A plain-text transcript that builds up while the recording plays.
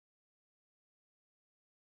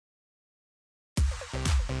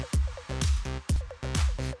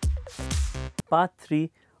part 3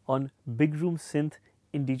 on Big Room Synth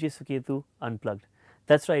in DJ Suketu Unplugged.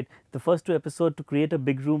 That's right, the first 2 episodes to create a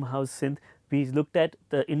big room house synth, we looked at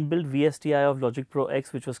the inbuilt VSTI of Logic Pro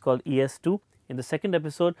X, which was called ES2. In the second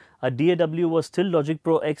episode, our DAW was still Logic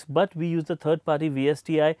Pro X, but we used the third party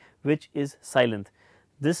VSTI, which is Sylenth.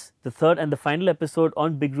 This, the third and the final episode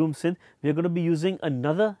on Big Room Synth, we are going to be using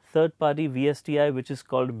another third party VSTI, which is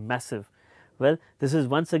called Massive. Well, this is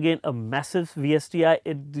once again a massive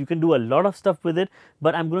VSTI. You can do a lot of stuff with it,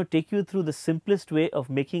 but I am going to take you through the simplest way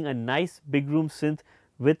of making a nice big room synth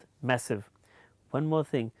with Massive. One more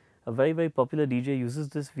thing, a very popular DJ uses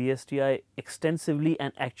this VSTI extensively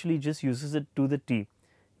and actually just uses it to the T.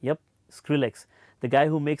 Yep, Skrillex, the guy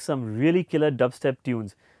who makes some really killer dubstep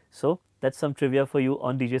tunes. So that's some trivia for you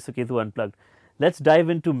on DJ Suketu Unplugged. Let's dive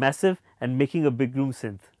into Massive and making a big room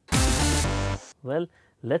synth. Well,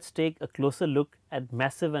 let's take a closer look at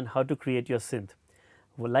Massive and how to create your synth.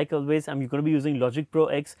 Well, like always, I'm going to be using Logic Pro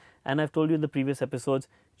X, and I've told you in the previous episodes,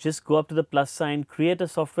 just go up to the plus sign, create a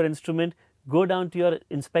software instrument, go down to your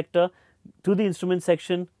inspector, to the instrument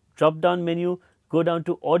section, drop down menu, go down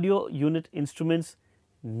to audio unit instruments,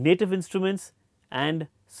 native instruments, and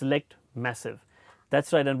select Massive.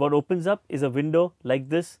 That's right, and what opens up is a window like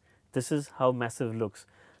this. This is how Massive looks.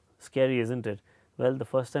 Scary, isn't it? Well, the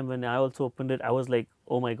first time when I also opened it, I was like,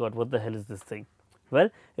 oh my god, what the hell is this thing? Well,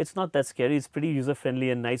 it's not that scary, it's pretty user friendly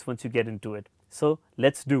and nice once you get into it. So,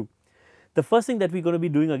 let's do. The first thing that we're going to be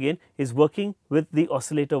doing again is working with the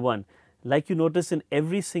oscillator 1. Like you notice in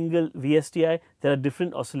every single VSTI, there are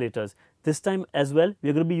different oscillators. This time as well,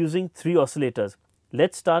 we're going to be using 3 oscillators.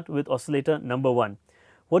 Let's start with oscillator number 1.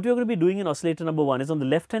 What we're going to be doing in oscillator number 1 is on the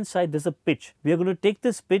left hand side, there's a pitch. We are going to take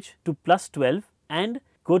this pitch to plus 12 and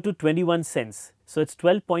go to 21 cents. So, it's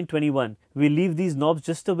 12.21. We leave these knobs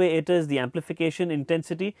just the way it is, the amplification,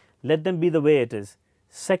 intensity, let them be the way it is.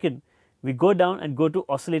 Second, we go down and go to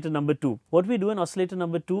oscillator number 2. What we do in oscillator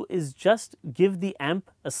number 2 is just give the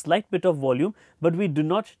amp a slight bit of volume, but we do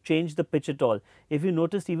not change the pitch at all. If you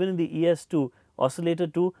noticed, even in the ES2, oscillator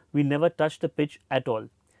 2, we never touch the pitch at all.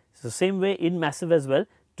 So, same way in Massive as well,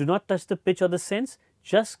 do not touch the pitch or the sense,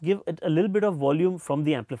 just give it a little bit of volume from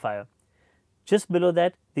the amplifier. Just below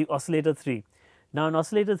that, the oscillator 3. Now, in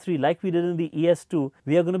oscillator 3, like we did in the ES2,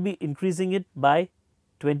 we are going to be increasing it by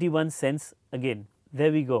 21 cents again.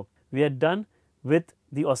 There we go. We are done with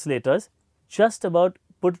the oscillators. Just about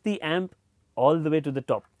put the amp all the way to the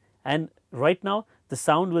top. And right now, the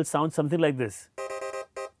sound will sound something like this.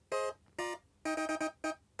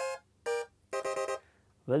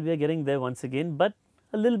 Well, we are getting there once again, but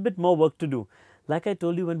a little bit more work to do. Like I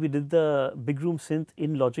told you when we did the big room synth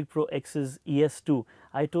in Logic Pro X's ES2,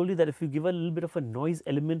 I told you that if you give a little bit of a noise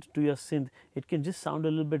element to your synth, it can just sound a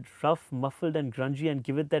little bit rough, muffled and grungy and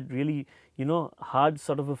give it that really, hard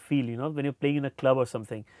sort of a feel, when you're playing in a club or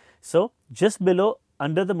something. So, just below,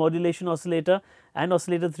 under the modulation oscillator and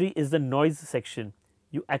oscillator 3 is the noise section.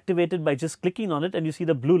 You activate it by just clicking on it and you see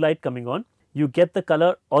the blue light coming on. You get the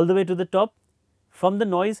color all the way to the top. From the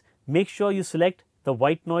noise, make sure you select the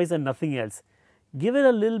white noise and nothing else. Give it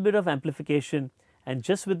a little bit of amplification, and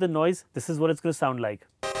just with the noise, this is what it's going to sound like.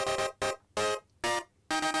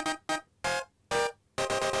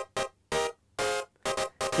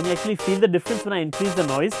 Can you actually feel the difference when I increase the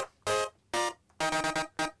noise?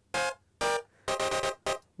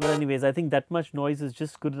 Well, anyways, I think that much noise is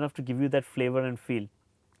just good enough to give you that flavor and feel.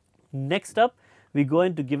 Next up, we go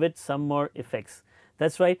in to give it some more effects.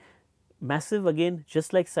 That's right. Massive, again,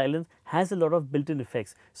 just like Sylenth, has a lot of built-in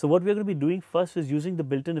effects. So, what we are going to be doing first is using the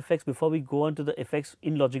built-in effects before we go on to the effects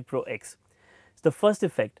in Logic Pro X. So, the first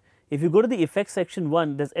effect, if you go to the effects section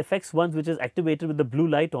 1, there's effects 1 which is activated with the blue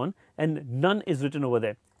light on and none is written over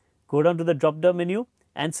there. Go down to the drop-down menu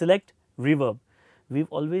and select Reverb.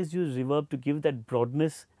 We've always used Reverb to give that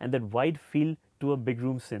broadness and that wide feel to a big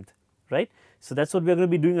room synth, right? So, that's what we are going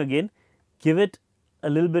to be doing again. Give it a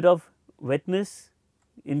little bit of wetness,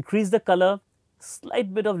 increase the color,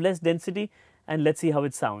 slight bit of less density, and let's see how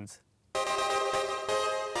it sounds.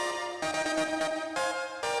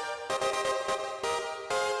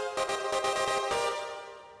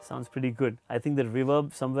 Sounds pretty good. I think the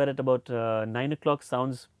reverb somewhere at about 9 o'clock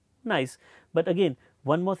sounds nice. But again,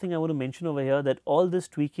 one more thing I want to mention over here, that all this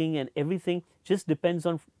tweaking and everything just depends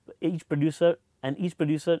on each producer and each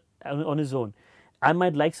producer on his own. I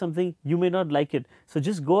might like something, you may not like it. So,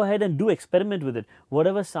 just go ahead and do experiment with it.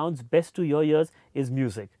 Whatever sounds best to your ears is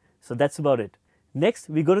music. So, that's about it. Next,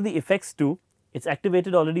 we go to the effects 2. It's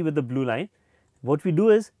activated already with the blue line. What we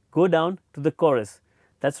do is go down to the chorus.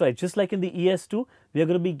 That's right, just like in the ES2, we are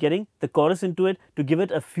going to be getting the chorus into it to give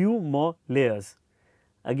it a few more layers.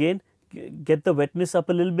 Again, get the wetness up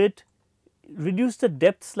a little bit, reduce the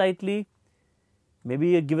depth slightly,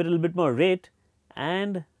 maybe give it a little bit more rate,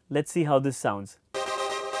 and let's see how this sounds.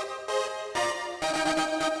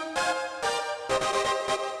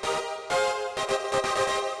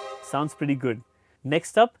 Sounds pretty good.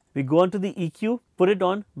 Next up, we go on to the EQ, put it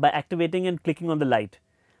on by activating and clicking on the light.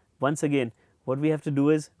 Once again, what we have to do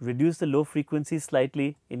is reduce the low frequencies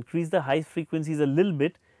slightly, increase the high frequencies a little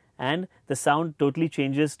bit, and the sound totally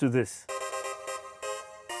changes to this.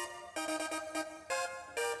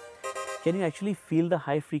 Can you actually feel the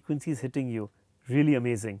high frequencies hitting you? Really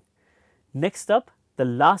amazing. Next up, the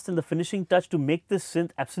last and the finishing touch to make this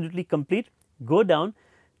synth absolutely complete, go down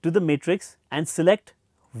to the matrix and select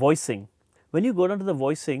voicing. When you go down to the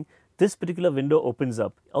voicing, this particular window opens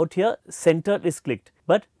up. Out here, center is clicked,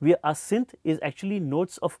 but our synth is actually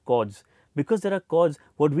notes of chords. Because there are chords,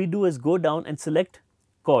 what we do is go down and select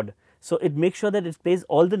chord. So it makes sure that it plays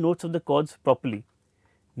all the notes of the chords properly.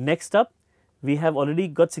 Next up, we have already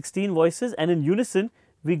got 16 voices, and in unison,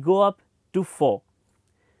 we go up to 4.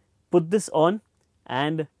 Put this on,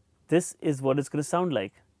 and this is what it's going to sound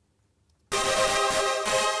like.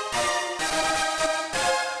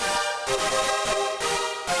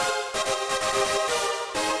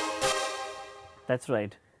 That's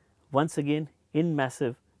right. Once again, in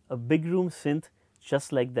massive, a big room synth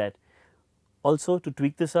just like that. Also, to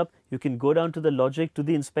tweak this up, you can go down to the Logic, to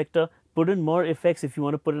the inspector, put in more effects. If you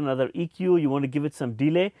want to put another EQ, you want to give it some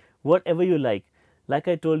delay, whatever you like. Like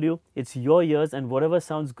I told you, it's your ears, and whatever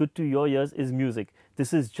sounds good to your ears is music.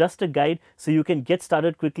 This is just a guide so you can get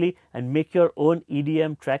started quickly and make your own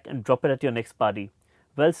EDM track and drop it at your next party.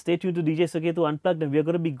 Well, stay tuned to DJ Suketu Unplugged, and we are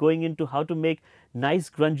going to be going into how to make nice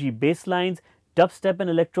grungy bass lines, dubstep and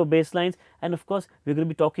electro bass lines, and of course, we're going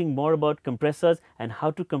to be talking more about compressors and how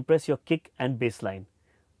to compress your kick and bass line.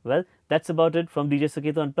 Well, that's about it from DJ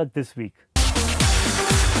Suketu Unplugged this week.